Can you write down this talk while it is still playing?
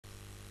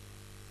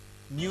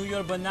New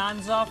Year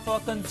bonanza for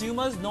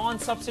consumers,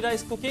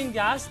 non-subsidized cooking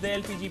gas. The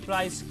LPG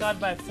price cut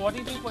by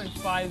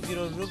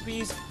 43.50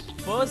 rupees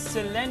per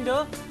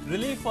cylinder.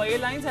 Relief for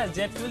airlines as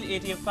jet fuel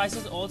ATF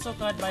prices also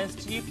cut by a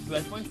steep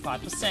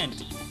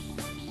 12.5%.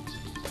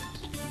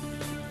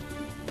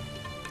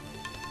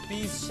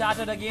 Peace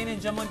shattered again in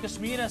Jammu and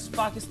Kashmir as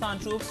Pakistan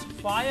troops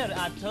fire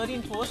at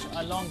 13 posts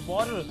along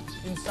border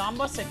in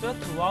Samba sector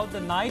throughout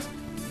the night.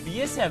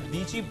 BSF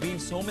DG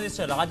briefs Home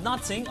Minister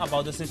Rajnath Singh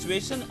about the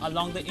situation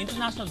along the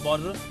international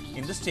border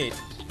in the state.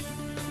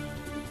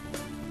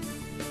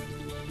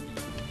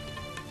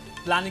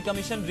 Planning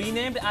Commission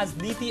renamed as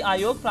Niti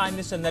Aayog. Prime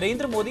Minister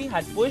Narendra Modi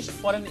had pushed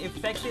for an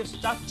effective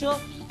structure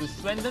to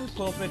strengthen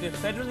cooperative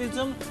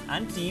federalism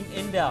and Team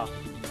India.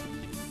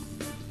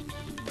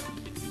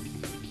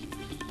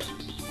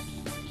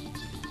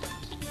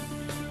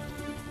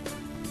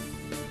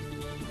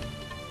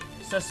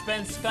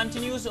 Suspense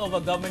continues over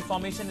government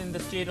formation in the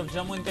state of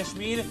Jammu and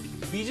Kashmir.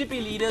 BJP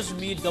leaders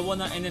meet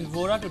Governor N.N.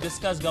 Vohra to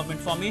discuss government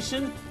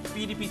formation.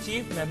 PDP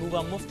chief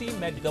Mehbooba Mufti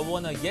met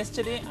Governor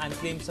yesterday and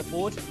claimed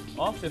support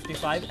of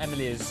 55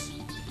 MLAs.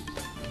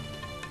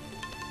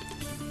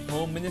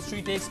 Home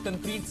Ministry takes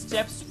concrete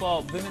steps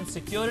for women's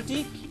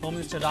security. Home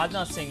Minister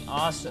Rajnath Singh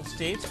asked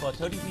states for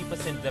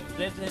 33%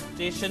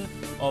 representation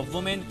of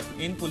women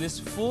in police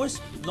force.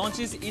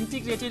 Launches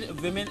integrated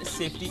women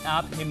safety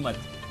app Himmat.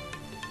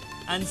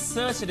 And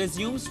search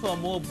resumes for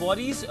more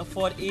bodies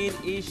from Air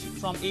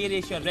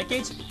Asia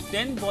wreckage.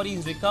 10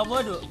 bodies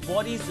recovered.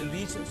 Bodies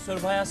reached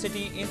Surabaya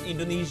city in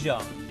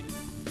Indonesia.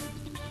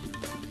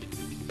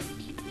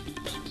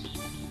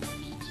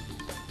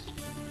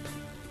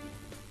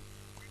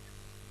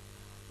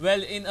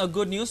 Well, in a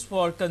good news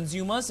for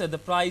consumers, the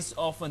price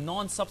of a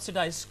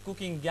non-subsidized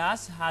cooking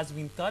gas has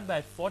been cut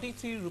by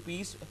 43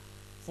 rupees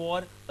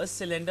for a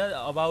cylinder.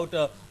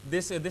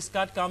 This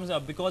cut comes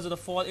because of the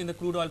fall in the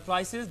crude oil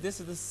prices. This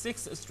is the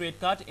 6th straight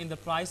cut in the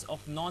price of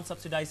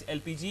non-subsidized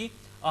LPG.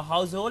 A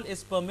household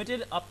is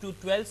permitted up to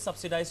 12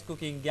 subsidized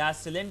cooking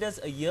gas cylinders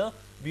a year,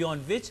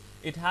 beyond which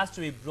it has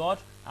to be brought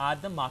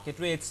at the market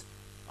rates.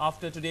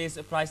 After today's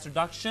price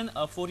reduction,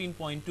 a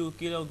 14.2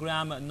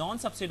 kilogram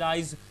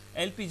non-subsidized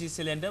LPG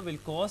cylinder will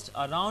cost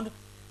around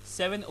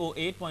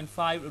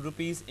 708.5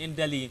 rupees in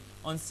Delhi.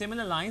 On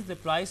similar lines, the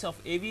price of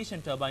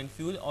aviation turbine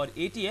fuel or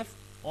ATF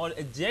or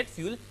jet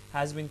fuel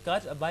has been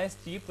cut by a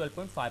steep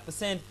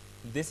 12.5%.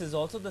 This is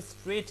also the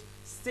straight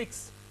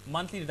 6th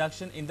monthly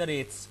reduction in the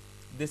rates.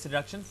 This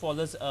reduction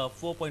follows a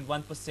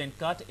 4.1%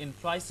 cut in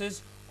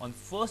prices on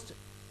 1st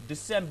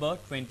December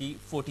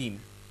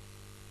 2014.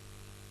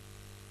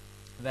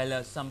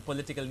 Well, some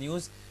political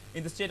news.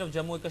 In the state of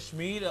Jammu and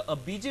Kashmir, a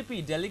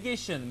BJP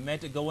delegation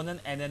met Governor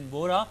N.N.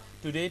 Vohra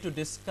today to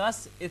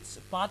discuss its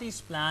party's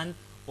plan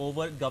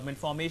over government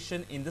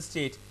formation in the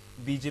state.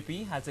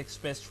 BJP has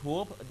expressed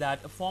hope that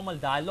a formal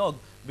dialogue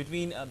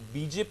between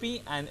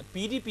BJP and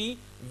PDP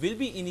will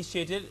be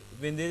initiated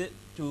within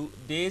 2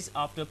 days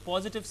after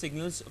positive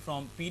signals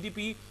from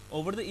PDP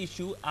over the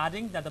issue,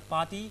 adding that the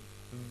party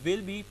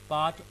will be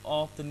part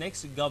of the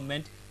next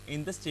government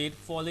in the state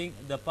following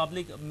the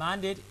public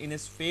mandate in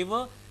its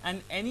favor,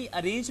 and any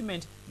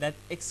arrangement that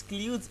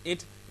excludes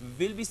it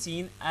will be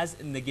seen as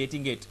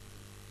negating it.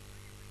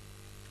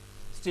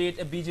 State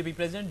BJP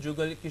President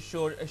Jugal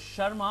Kishore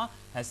Sharma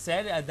has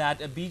said that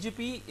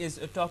BJP is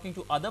talking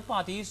to other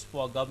parties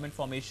for government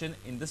formation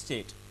in the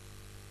state.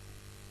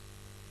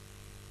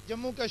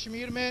 Jammu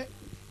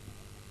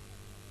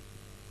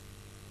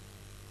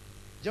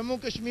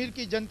Kashmir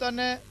की जनता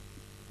ने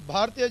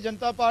Bharatiya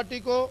Janata party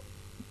को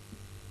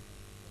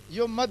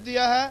जो मत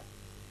दिया है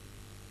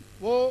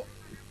वो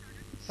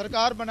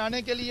सरकार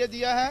बनाने के लिए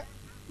दिया है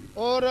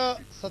और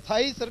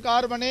स्थायी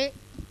सरकार बने,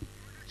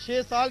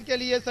 6 साल के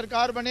लिए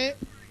सरकार बने,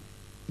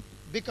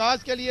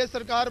 विकास के लिए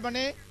सरकार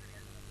बने।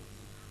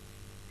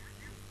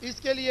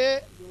 इसके लिए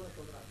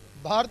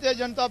भारतीय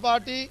जनता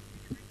पार्टी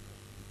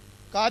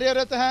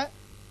कार्यरत है,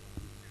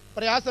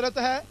 प्रयासरत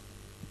है।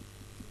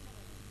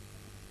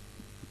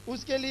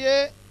 उसके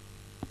लिए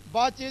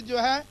बातचीत जो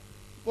है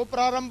वो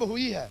प्रारंभ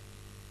हुई है।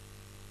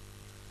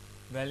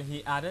 Well,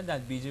 he added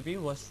that BJP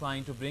was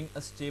trying to bring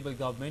a stable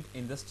government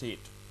in the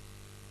state.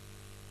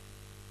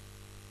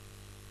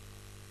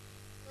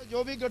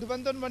 जो भी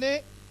गठबंधन बने,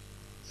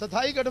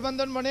 स्थायी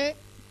गठबंधन बने,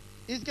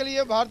 इसके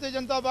लिए भारतीय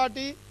जनता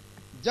पार्टी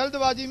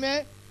जल्दबाजी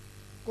में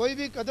कोई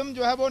भी कदम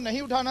जो है वो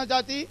नहीं उठाना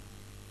चाहती।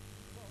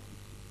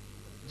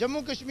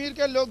 जम्मू कश्मीर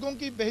के लोगों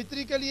की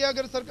बेहतरी के लिए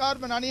अगर सरकार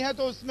बनानी है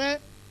तो उसमें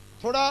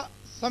थोड़ा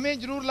समय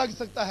जरूर लग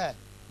सकता है।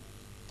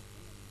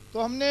 तो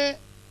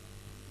हमने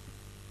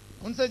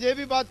उनसे ये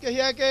भी बात कही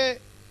है कि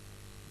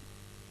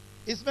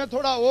इसमें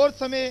थोड़ा और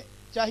समय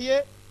चाहिए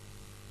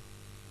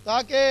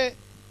ताकि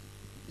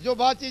जो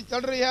बातचीत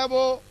चल रही है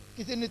वो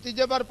किसी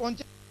नतीजे पर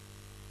पहुंचे।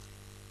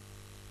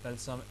 Well,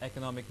 some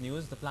economic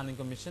news. The Planning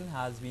Commission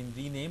has been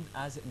renamed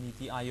as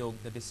Niti Aayog.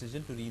 The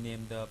decision to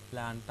rename the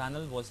plan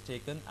panel was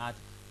taken at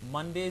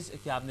Monday's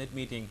cabinet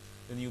meeting.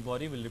 The new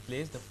body will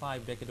replace the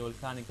 5-decade-old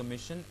Planning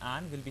Commission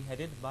and will be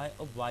headed by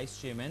a vice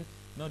chairman,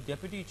 not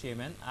deputy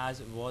chairman,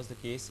 as was the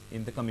case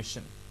in the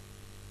commission.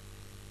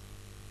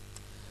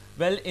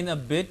 Well, in a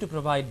bid to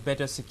provide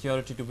better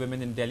security to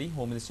women in Delhi,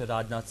 Home Minister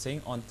Rajnath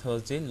Singh on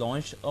Thursday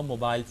launched a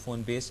mobile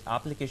phone-based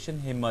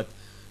application Himmat.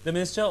 The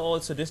minister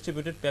also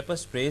distributed pepper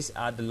sprays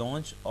at the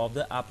launch of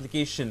the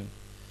application.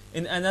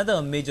 In another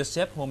major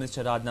step, Home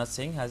Minister Rajnath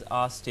Singh has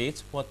asked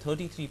states for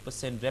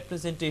 33%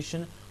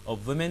 representation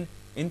of women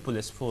in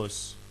police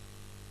force.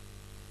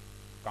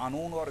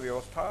 कानून और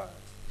व्यवस्था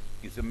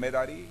की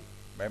जिम्मेदारी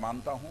मैं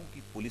मानता हूं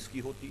कि police की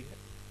होती है,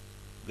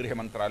 गृह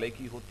मंत्रालय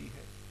की होती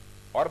है,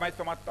 और मैं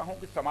समझता हूं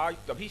कि समाज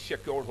तभी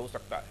सिक्योर हो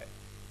सकता है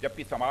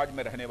जबकि समाज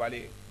में रहने वाले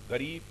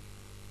गरीब,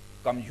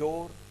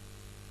 कमजोर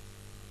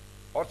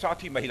और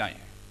साथ ही महिलाएं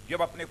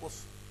जब अपने को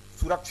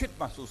सुरक्षित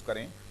महसूस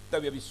करें,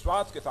 तब यह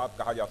विश्वास के साथ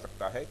कहा जा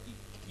सकता है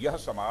कि यह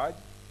समाज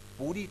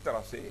पूरी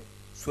तरह से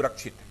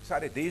सुरक्षित है।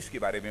 सारे देश के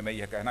बारे में मैं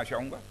यह कहना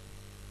चाहूँगा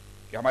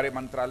कि हमारे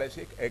मंत्रालय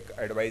से एक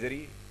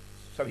एडवाइजरी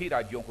सभी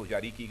राज्यों को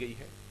जारी की गई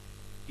है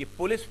कि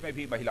पुलिस में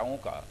भी महिलाओं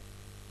का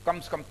कम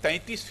से कम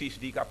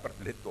 33% का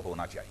प्रतिनिधित्व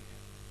होना चाहिए।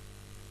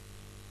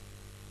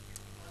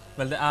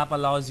 Well, the app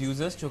allows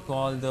users to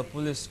call the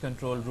police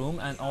control room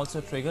and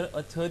also trigger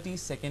a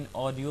 30-second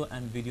audio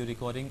and video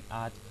recording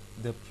at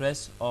the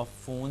press of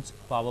phone's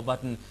power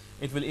button.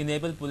 It will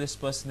enable police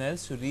personnel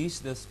to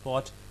reach the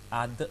spot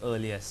at the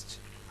earliest.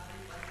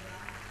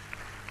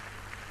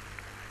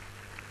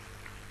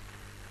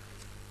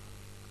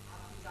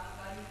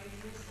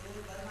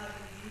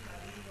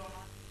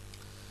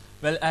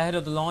 Well, ahead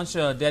of the launch,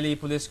 Delhi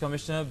Police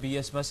Commissioner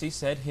B.S. Basi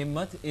said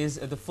Himmat is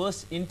the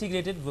first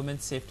integrated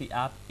women's safety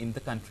app in the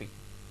country.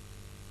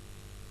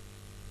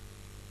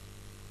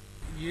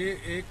 ये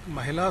एक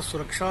महिला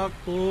सुरक्षा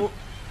को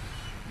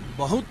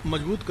बहुत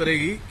मजबूत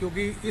करेगी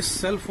क्योंकि इस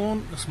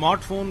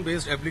स्मार्टफोन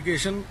बेस्ड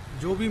एप्लीकेशन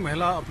जो भी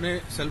महिला अपने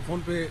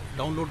सेलफोन पे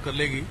डाउनलोड कर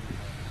लेगी,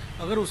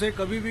 अगर उसे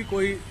कभी भी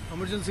कोई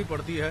इमरजेंसी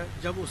पड़ती है,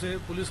 जब उसे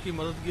पुलिस की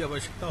मदद की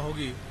आवश्यकता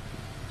होगी,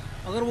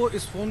 अगर वो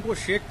इस फ़ोन को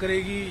शेक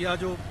करेगी या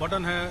जो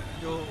बटन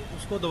है जो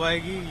उसको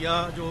दबाएगी या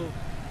जो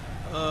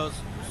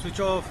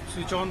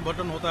स्विच ऑन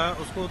बटन होता है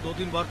उसको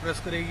 2-3 बार प्रेस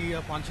करेगी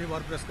या 5-6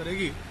 बार प्रेस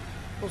करेगी,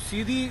 तो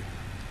सीधी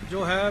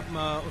जो है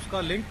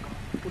उसका लिंक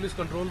पुलिस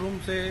कंट्रोल रूम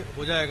से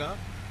हो जाएगा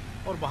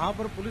और वहाँ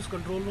पर पुलिस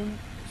कंट्रोल रूम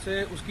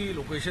से उसकी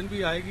लोकेशन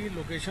भी आएगी।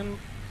 लोकेशन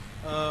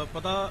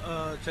पता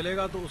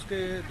चलेगा तो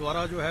उसके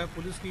द्वारा जो है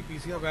पुलिस की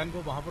पीसीआर वैन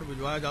को वहाँ पर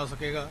भिजवाया जा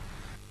सकेगा।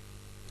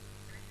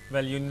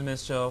 Well, Union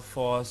Minister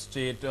for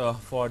State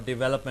for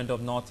Development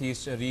of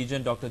Northeast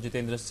Region, Dr.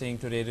 Jitendra Singh,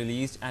 today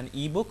released an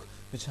e-book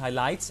which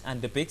highlights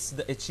and depicts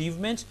the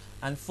achievement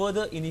and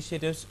further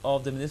initiatives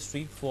of the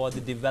Ministry for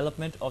the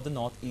development of the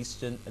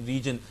Northeastern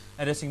region.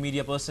 Addressing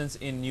media persons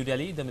in New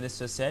Delhi, the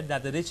Minister said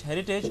that the rich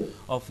heritage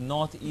of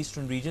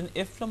Northeastern region,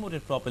 if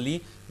promoted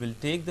properly, will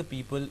take the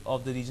people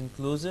of the region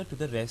closer to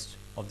the rest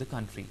of the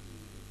country.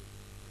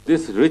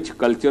 This rich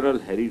cultural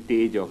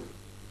heritage of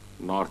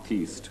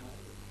Northeast,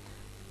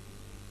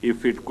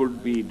 if it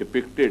could be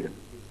depicted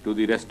to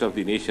the rest of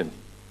the nation,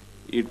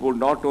 it would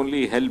not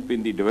only help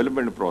in the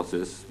development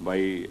process by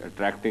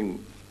attracting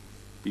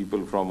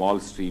people from all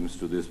streams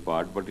to this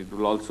part, but it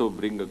will also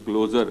bring a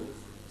closer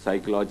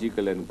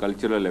psychological and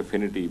cultural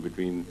affinity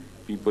between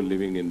people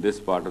living in this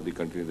part of the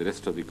country and the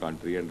rest of the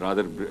country, and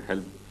rather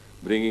help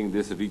bringing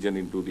this region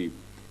into the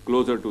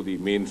closer to the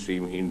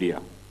mainstream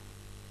India.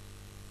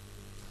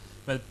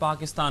 Well,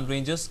 Pakistan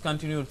Rangers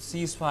continued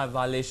ceasefire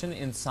violation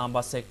in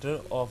Samba sector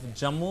of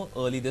Jammu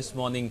early this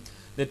morning.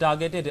 They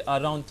targeted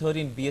around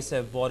 13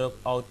 BSF border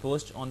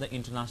outposts on the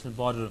international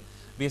border.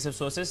 BSF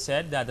sources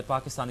said that the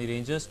Pakistani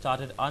Rangers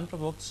started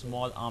unprovoked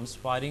small arms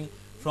firing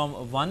from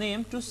 1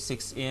 a.m. to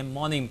 6 a.m.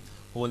 morning.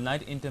 Whole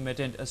night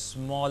intermittent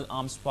small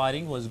arms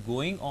firing was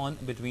going on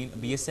between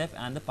BSF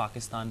and the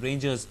Pakistan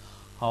Rangers.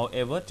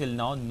 However, till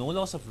now, no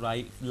loss of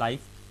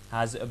life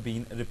has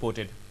been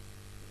reported.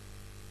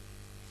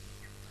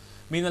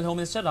 Meanwhile, Home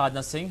Minister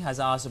Rajnath Singh has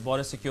asked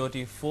Border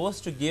Security Force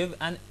to give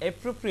an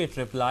appropriate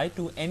reply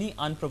to any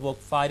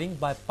unprovoked firing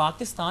by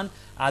Pakistan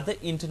at the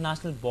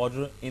international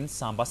border in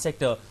Samba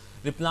sector.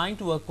 Replying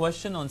to a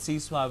question on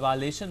ceasefire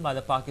violation by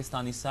the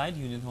Pakistani side,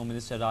 Union Home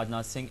Minister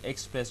Rajnath Singh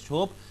expressed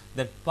hope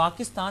that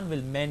Pakistan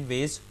will mend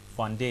ways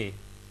one day.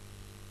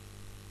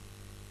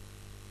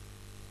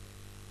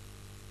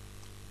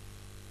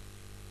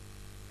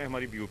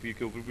 हमारी BOP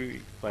के ऊपर भी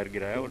fire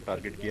गिराया और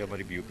target किया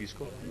हमारी बीओपीज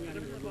को,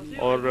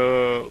 और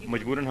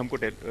मजबूरन हमको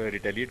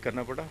रिटेलिएट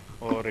करना पड़ा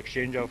और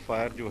एक्सचेंज ऑफ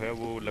फायर जो है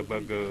वो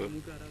लगभग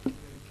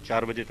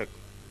 4 बजे तक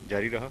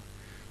जारी रहा।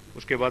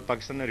 उसके बाद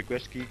पाकिस्तान ने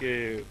रिक्वेस्ट की कि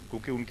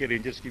क्योंकि उनके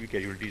रेंजर्स की भी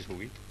कैजुअलिटीज़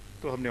होगी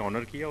तो हमने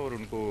ऑनर किया और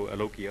उनको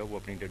अलाउ किया वो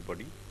अपनी डेड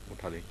बॉडी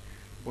उठा दें।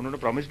 उन्होंने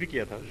प्रॉमिस भी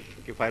किया था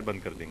कि फायर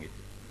बंद कर देंगे,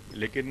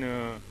 लेकिन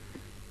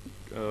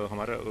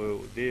हमारा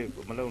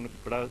मतलब उन्हें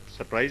बड़ा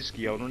सरप्राइज़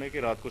किया उन्होंने कि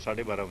रात को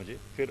 12:30 बजे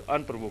फिर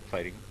अनप्रोवोक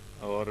फायरिंग,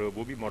 और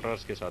वो भी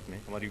मोटार्स के साथ में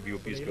हमारी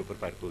बीओपीज के ऊपर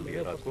फायर खोल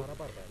दिया रात को,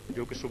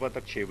 जो कि सुबह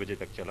तक 6 बजे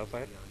तक चला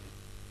fire.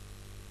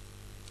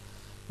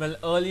 Well,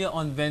 earlier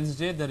on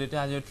Wednesday, the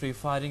retaliatory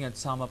firing at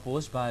Sama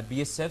post by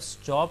BSF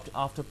stopped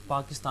after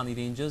Pakistani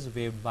Rangers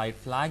waved white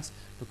flags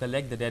to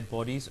collect the dead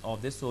bodies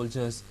of their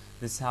soldiers.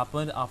 This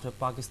happened after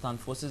Pakistan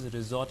forces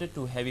resorted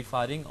to heavy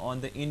firing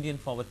on the Indian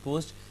forward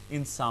post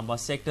in Samba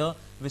sector,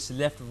 which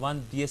left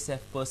one BSF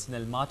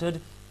personnel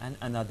martyred and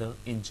another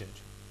injured.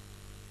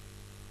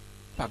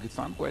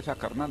 Pakistan को ऐसा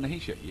करना नहीं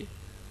चाहिए।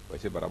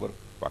 वैसे बराबर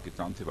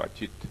पाकिस्तान से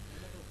बातचीत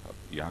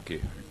यहाँ के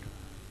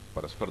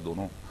परस्पर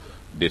दोनों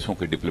देशों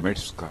के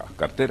डिप्लोमेट्स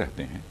करते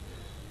रहते हैं,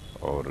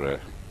 और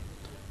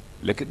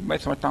लेकिन मैं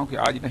समझता हूँ कि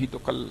आज नहीं तो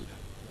कल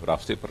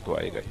रास्ते पर तो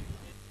आएगा ही।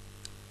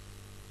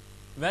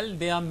 Well,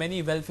 there are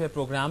many welfare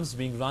programs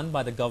being run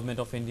by the government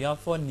of India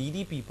for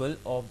needy people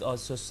of our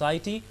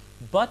society,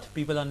 but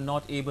people are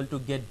not able to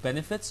get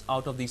benefits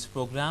out of these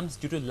programs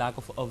due to lack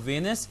of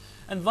awareness.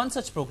 And one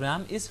such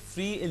program is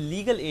free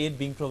legal aid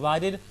being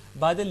provided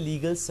by the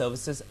Legal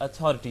Services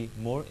Authority.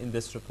 More in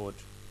this report.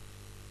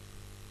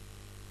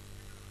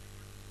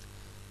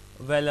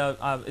 Well,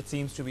 it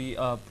seems to be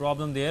a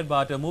problem there,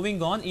 but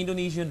moving on,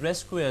 Indonesian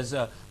rescuers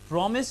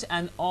promised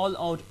an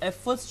all-out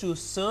efforts to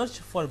search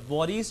for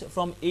bodies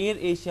from Air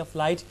Asia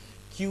flight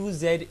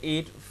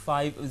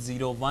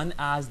QZ8501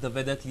 as the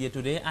weather cleared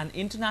today, and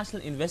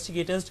international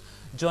investigators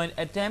joined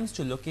attempts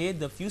to locate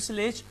the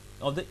fuselage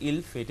of the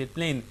ill-fated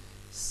plane.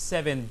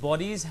 7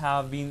 bodies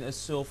have been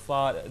so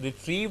far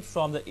retrieved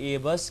from the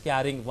Airbus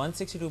carrying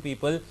 162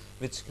 people,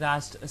 which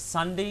crashed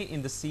Sunday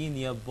in the sea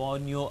near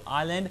Borneo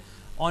Island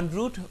en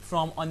route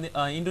from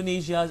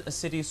Indonesia's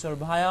city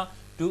Surabaya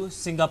to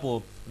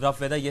Singapore. Rough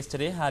weather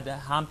yesterday had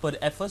hampered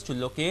efforts to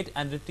locate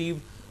and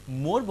retrieve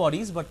more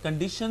bodies, but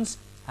conditions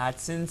had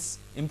since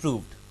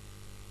improved.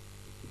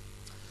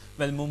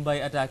 Well,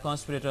 Mumbai attack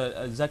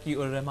conspirator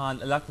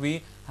Zaki-ur-Rahman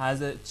Lakwi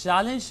has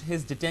challenged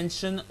his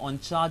detention on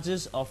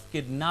charges of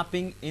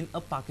kidnapping in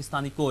a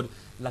Pakistani court.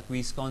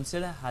 Lakwi's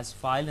counsel has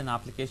filed an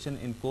application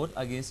in court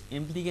against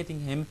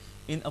implicating him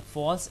in a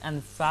false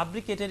and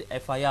fabricated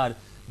FIR.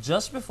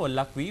 Just before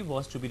Lakwi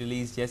was to be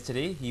released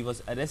yesterday, he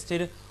was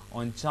arrested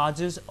on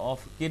charges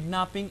of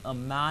kidnapping a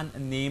man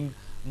named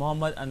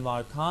Muhammad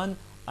Anwar Khan,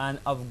 an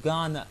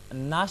Afghan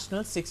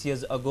national, 6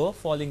 years ago.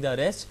 Following the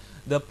arrest,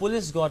 the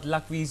police got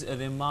Lakwi's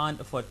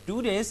remand for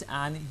 2 days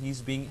and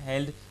he's being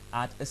held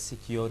at a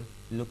secure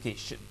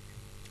location.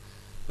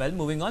 Well,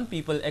 moving on,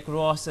 people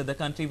across the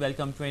country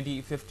welcome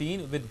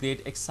 2015 with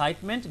great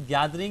excitement.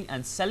 Gathering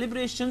and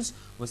celebrations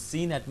were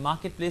seen at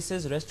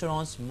marketplaces,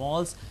 restaurants,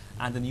 malls,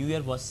 and the New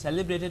Year was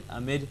celebrated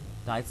amid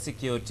tight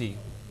security.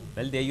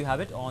 Well, there you have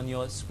it on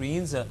your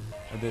screens,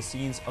 the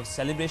scenes of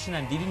celebration,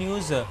 and DD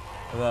News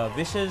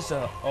wishes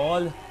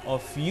all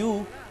of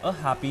you a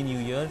happy New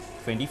Year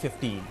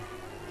 2015.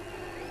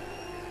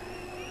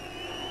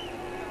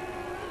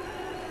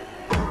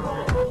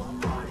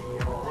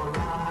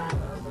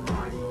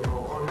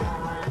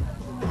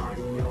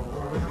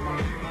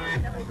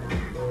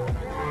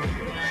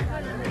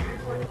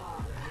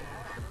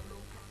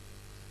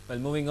 Well,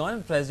 moving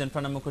on, President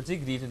Pranab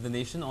Mukherjee greeted the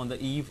nation on the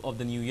eve of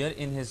the New Year.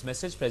 In his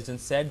message, President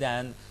said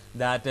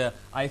that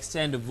I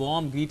extend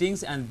warm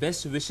greetings and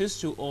best wishes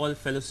to all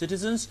fellow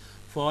citizens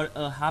for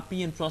a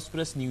happy and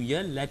prosperous New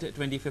Year. Let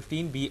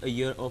 2015 be a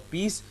year of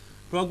peace,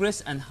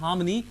 progress and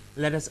harmony.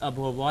 Let us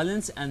abhor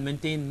violence and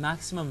maintain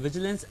maximum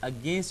vigilance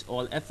against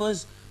all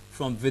efforts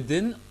from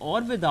within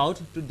or without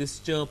to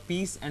disturb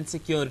peace and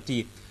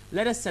security.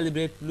 Let us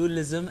celebrate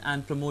pluralism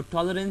and promote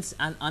tolerance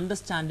and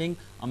understanding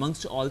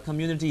amongst all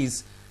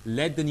communities.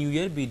 Let the new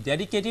year be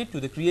dedicated to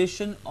the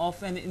creation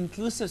of an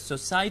inclusive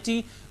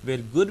society where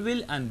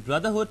goodwill and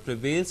brotherhood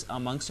prevails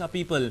amongst our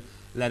people.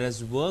 Let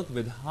us work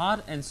with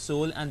heart and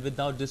soul and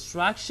without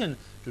distraction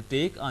to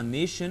take our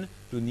nation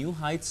to new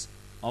heights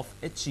of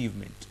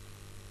achievement.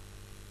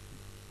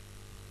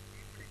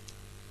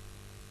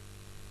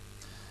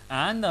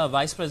 And the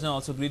Vice President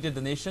also greeted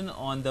the nation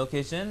on the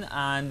occasion,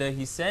 and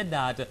he said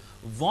that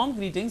warm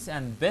greetings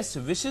and best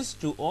wishes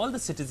to all the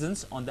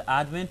citizens on the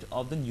advent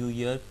of the new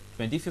year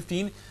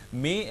 2015.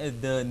 May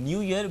the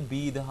new year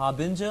be the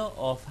harbinger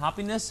of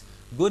happiness,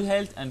 good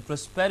health and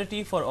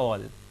prosperity for all.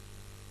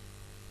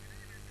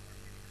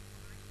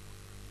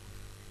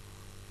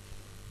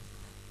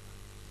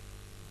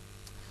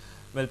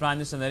 Well, Prime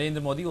Minister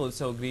Narendra Modi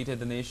also greeted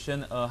the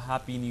nation a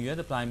happy new year.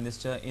 The Prime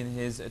Minister in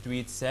his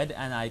tweet said,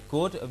 and I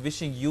quote,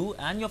 wishing you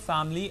and your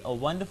family a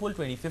wonderful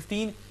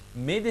 2015.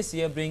 May this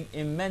year bring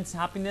immense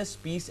happiness,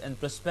 peace and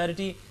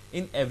prosperity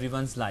in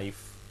everyone's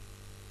life.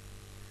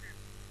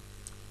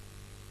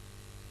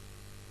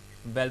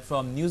 Well,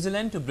 from New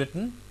Zealand to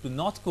Britain to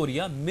North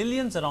Korea,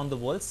 millions around the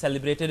world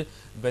celebrated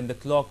when the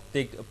clock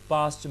ticked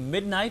past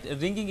midnight,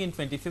 ringing in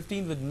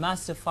 2015 with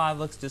massive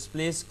fireworks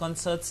displays,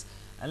 concerts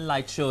and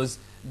light shows.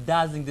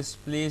 Dazzling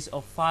displays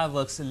of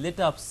fireworks lit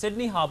up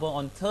Sydney Harbour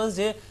on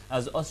Thursday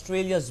as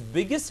Australia's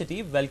biggest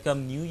city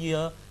welcomed New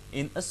Year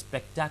in a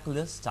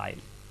spectacular style.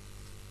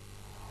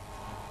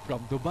 From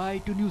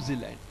Dubai to New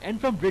Zealand and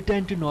from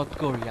Britain to North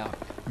Korea,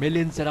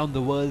 millions around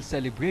the world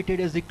celebrated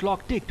as the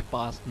clock ticked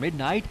past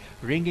midnight,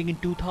 ringing in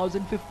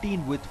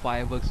 2015 with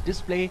fireworks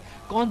display,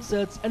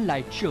 concerts and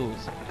light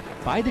shows.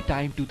 By the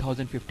time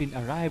 2015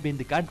 arrived in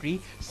the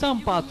country,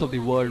 some parts of the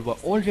world were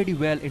already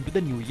well into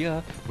the new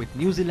year, with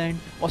New Zealand,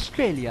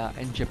 Australia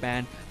and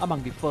Japan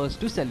among the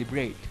first to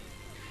celebrate.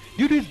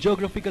 Due to its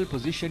geographical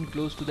position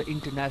close to the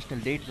international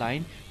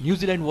dateline, New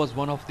Zealand was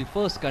one of the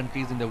first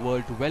countries in the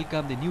world to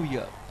welcome the new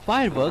year.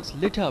 Fireworks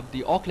lit up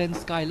the Auckland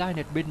skyline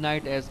at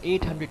midnight as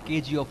 800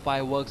 kg of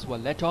fireworks were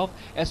let off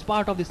as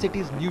part of the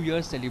city's New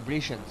Year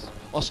celebrations.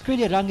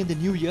 Australia rung in the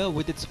new year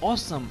with its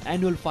awesome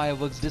annual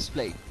fireworks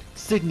display.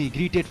 Sydney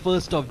greeted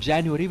 1st of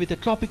January with a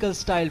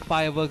tropical-style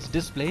fireworks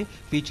display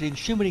featuring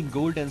shimmering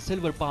gold and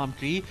silver palm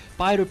tree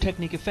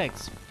pyrotechnic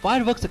effects.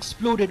 Fireworks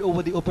exploded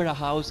over the Opera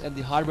House and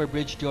the Harbour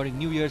Bridge during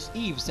New Year's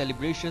Eve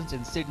celebrations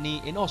in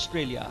Sydney in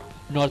Australia.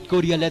 North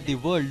Korea let the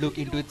world look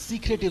into its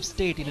secretive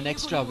state in an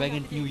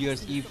extravagant New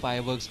Year's Eve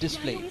fireworks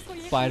display.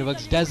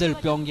 Fireworks dazzled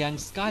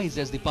Pyongyang's skies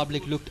as the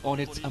public looked on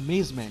its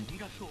amazement.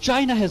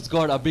 China has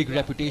got a big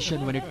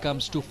reputation when it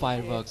comes to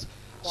fireworks,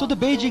 so the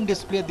Beijing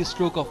display at the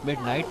stroke of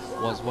midnight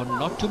was one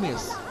not to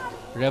miss.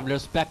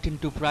 Revelers packed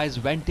into prized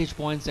vantage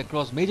points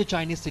across major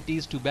Chinese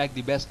cities to bag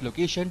the best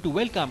location to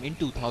welcome in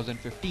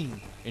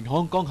 2015. In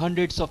Hong Kong,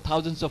 hundreds of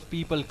thousands of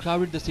people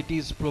crowded the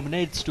city's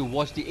promenades to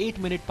watch the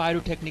 8-minute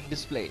pyrotechnic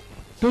display.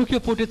 Tokyo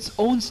put its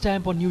own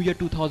stamp on New Year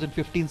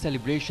 2015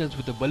 celebrations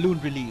with a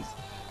balloon release.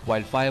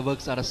 While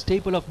fireworks are a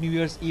staple of New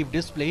Year's Eve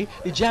display,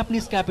 the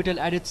Japanese capital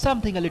added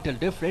something a little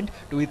different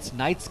to its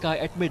night sky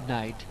at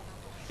midnight.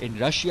 In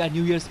Russia,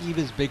 New Year's Eve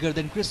is bigger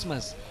than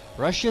Christmas.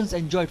 Russians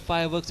enjoyed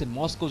fireworks in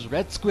Moscow's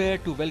Red Square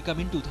to welcome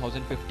in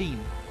 2015.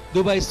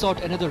 Dubai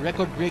sought another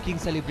record-breaking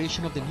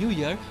celebration of the New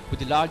Year with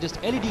the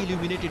largest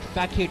LED-illuminated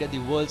facade at the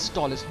world's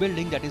tallest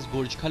building, that is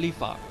Burj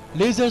Khalifa.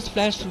 Lasers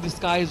flashed through the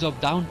skies of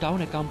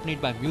downtown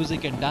accompanied by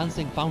music and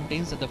dancing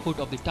fountains at the foot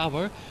of the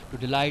tower to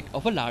the delight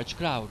of a large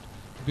crowd.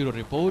 Bureau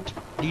Report,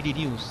 DD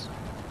News.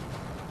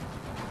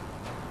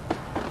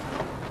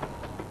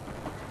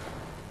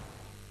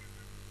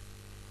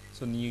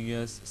 So New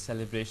Year's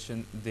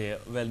celebration there.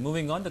 Well,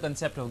 moving on, the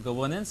concept of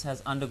governance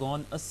has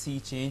undergone a sea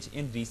change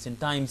in recent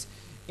times.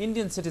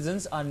 Indian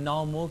citizens are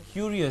now more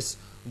curious,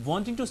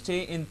 wanting to stay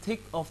in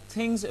thick of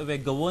things where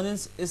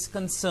governance is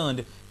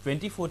concerned.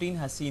 2014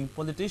 has seen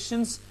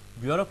politicians,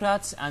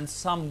 bureaucrats and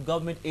some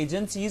government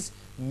agencies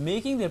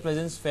making their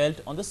presence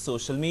felt on the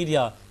social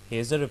media.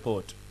 Here's the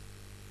report.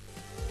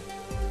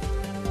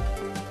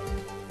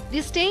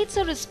 The states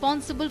are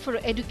responsible for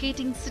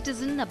educating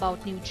citizens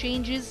about new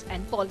changes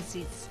and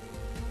policies.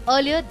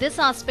 Earlier, this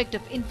aspect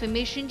of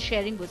information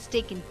sharing was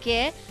taken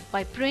care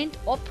by print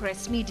or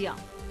press media.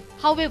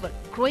 However,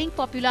 growing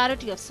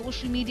popularity of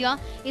social media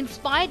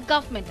inspired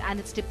government and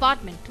its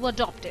department to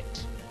adopt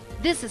it.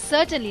 This is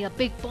certainly a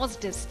big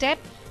positive step,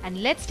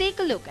 and let's take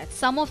a look at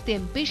some of the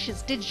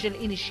ambitious digital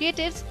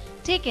initiatives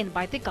taken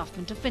by the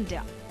Government of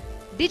India.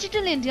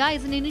 Digital India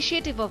is an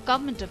initiative of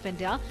Government of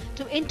India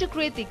to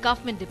integrate the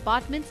government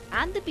departments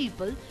and the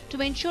people to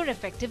ensure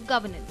effective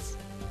governance.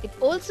 It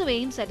also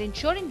aims at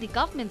ensuring the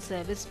government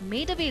service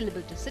made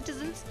available to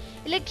citizens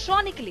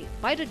electronically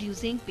by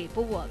reducing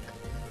paperwork.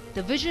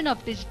 The vision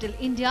of Digital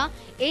India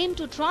aims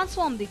to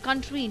transform the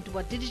country into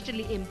a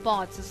digitally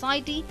empowered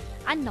society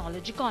and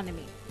knowledge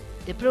economy.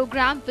 The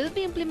program will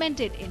be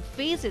implemented in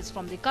phases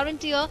from the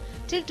current year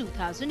till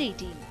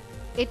 2018.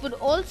 It would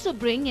also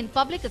bring in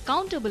public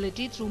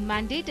accountability through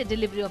mandated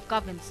delivery of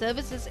government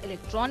services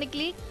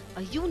electronically,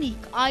 a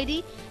unique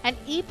ID, and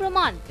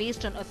e-Praman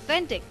based on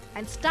authentic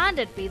and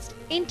standard-based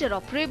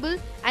interoperable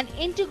and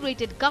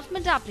integrated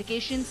government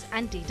applications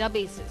and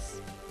databases.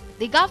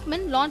 The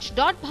government launched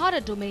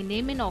 .Bharat domain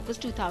name in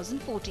August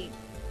 2014.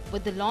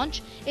 With the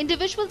launch,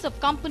 individuals of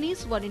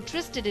companies who are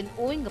interested in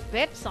owning a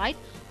website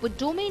with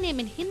domain name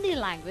in Hindi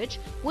language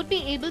would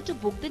be able to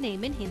book the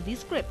name in Hindi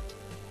script.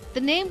 The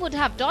name would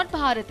have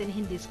 .Bharat in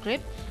Hindi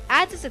script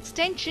as its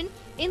extension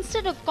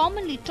instead of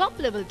commonly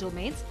top-level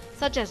domains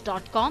such as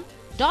 .com,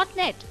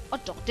 .net or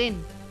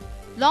 .in.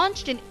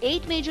 Launched in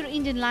 8 major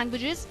Indian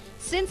languages,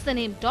 since the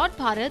name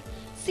 .Bharat,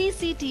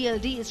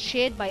 CCTLD is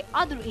shared by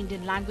other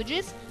Indian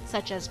languages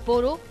such as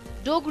Boro,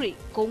 Dogri,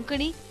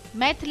 Konkani,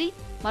 Maithili,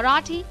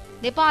 Marathi,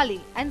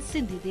 Nepali and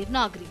Sindhi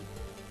Devanagari.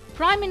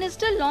 Prime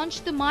Minister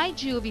launched the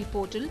MyGov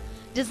portal,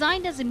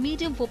 designed as a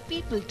medium for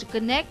people to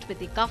connect with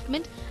the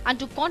government and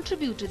to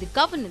contribute to the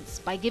governance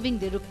by giving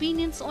their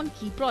opinions on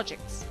key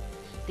projects.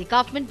 The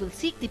government will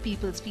seek the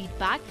people's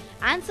feedback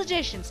and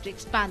suggestions to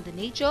expand the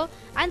nature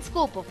and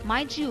scope of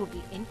MyGov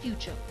in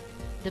future.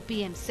 The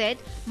PM said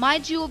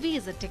MyGov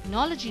is a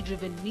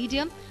technology-driven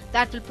medium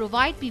that will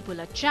provide people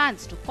a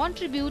chance to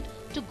contribute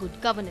to good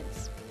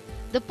governance.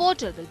 The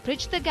portal will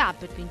bridge the gap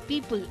between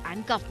people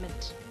and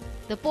government.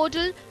 The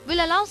portal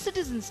will allow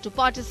citizens to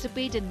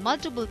participate in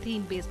multiple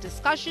theme-based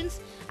discussions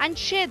and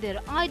share their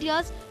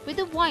ideas with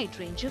a wide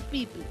range of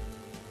people.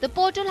 The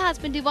portal has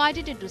been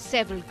divided into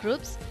several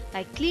groups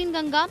like Clean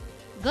Ganga,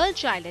 Girl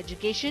Child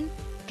Education,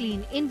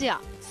 Clean India,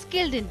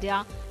 Skilled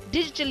India,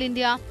 digital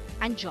India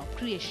and job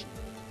creation.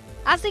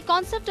 As the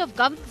concept of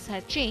governance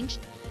has changed,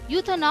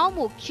 youth are now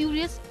more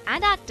curious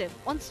and active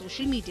on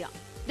social media.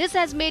 This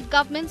has made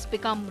governments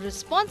become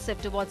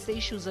responsive towards the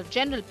issues of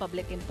general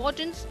public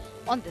importance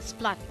on this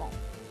platform.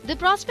 The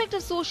prospect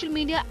of social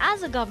media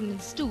as a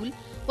governance tool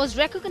was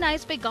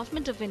recognized by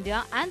Government of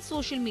India, and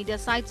social media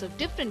sites of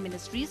different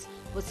ministries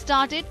were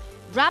started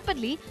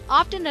rapidly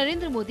after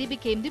Narendra Modi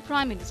became the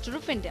Prime Minister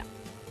of India.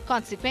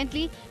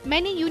 Consequently,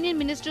 many union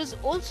ministers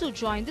also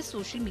joined the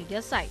social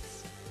media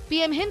sites.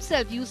 PM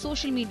himself used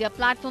social media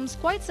platforms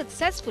quite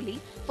successfully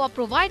for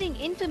providing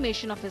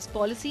information of his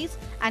policies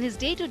and his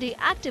day-to-day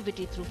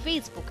activity through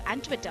Facebook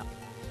and Twitter.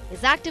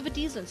 His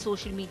activities on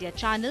social media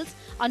channels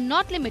are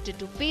not limited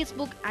to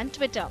Facebook and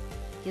Twitter.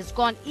 He has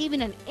gone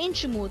even an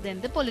inch more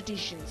than the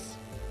politicians.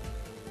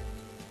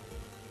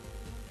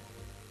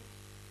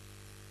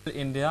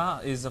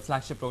 India is a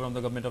flagship program of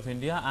the Government of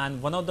India,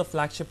 and one of the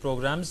flagship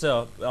programs,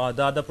 the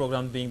other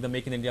program being the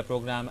Make in India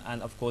program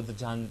and of course the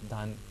Jan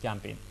Dhan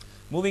campaign.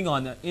 Moving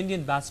on,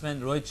 Indian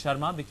batsman Rohit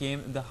Sharma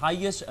became the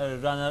highest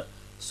runner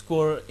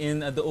scorer in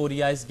the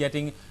ODIs,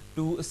 getting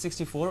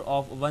 264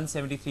 of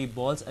 173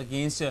 balls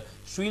against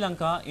Sri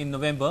Lanka in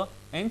November.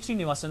 N.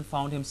 Srinivasan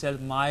found himself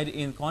mired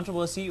in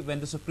controversy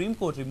when the Supreme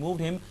Court removed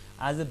him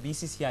as the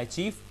BCCI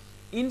chief.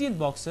 Indian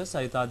boxer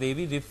Sarita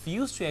Devi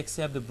refused to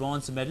accept the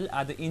bronze medal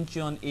at the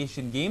Incheon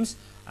Asian Games,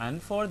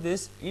 and for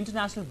this,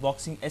 International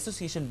Boxing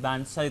Association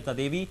banned Sarita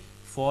Devi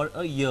for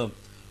a year.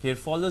 Here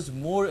follows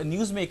more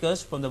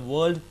newsmakers from the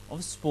world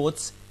of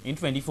sports in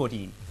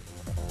 2014.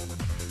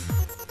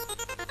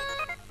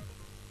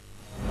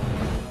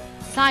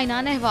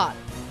 Saina Nehwal.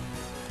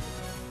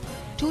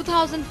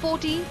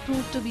 2014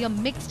 proved to be a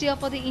mixed year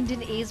for the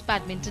Indian ace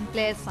badminton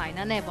player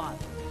Saina Nehwal.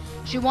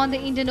 She won the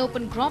Indian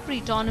Open Grand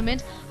Prix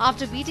tournament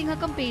after beating her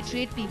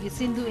compatriot PV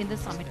Sindhu in the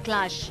summit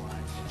clash.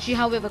 She,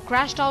 however,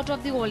 crashed out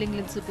of the All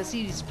England Super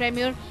Series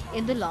premiere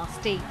in the last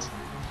state.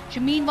 She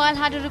meanwhile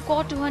had a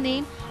record to her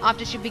name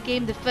after she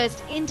became the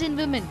first Indian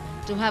woman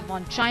to have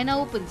won China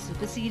Open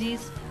Super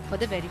Series for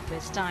the very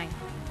first time.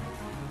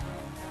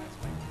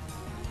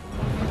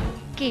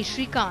 K.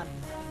 Srikanth.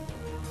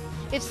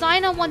 If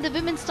Saina won the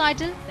women's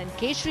title, then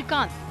K.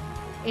 Srikanth,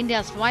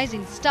 India's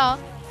rising star,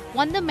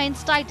 won the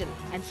men's title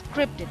and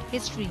scripted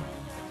history.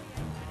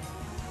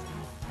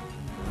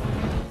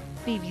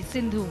 PV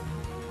Sindhu.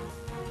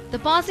 The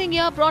passing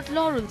year brought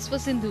laurels for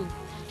Sindhu.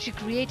 She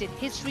created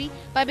history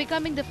by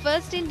becoming the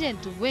first Indian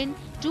to win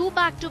 2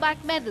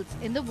 back-to-back medals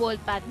in the World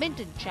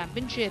Badminton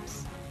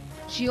Championships.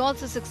 She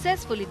also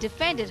successfully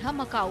defended her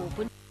Macau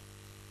Open.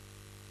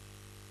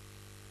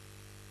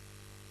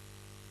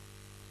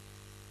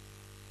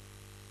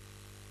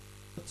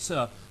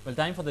 Well,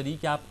 time for the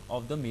recap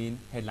of the main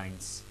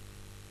headlines.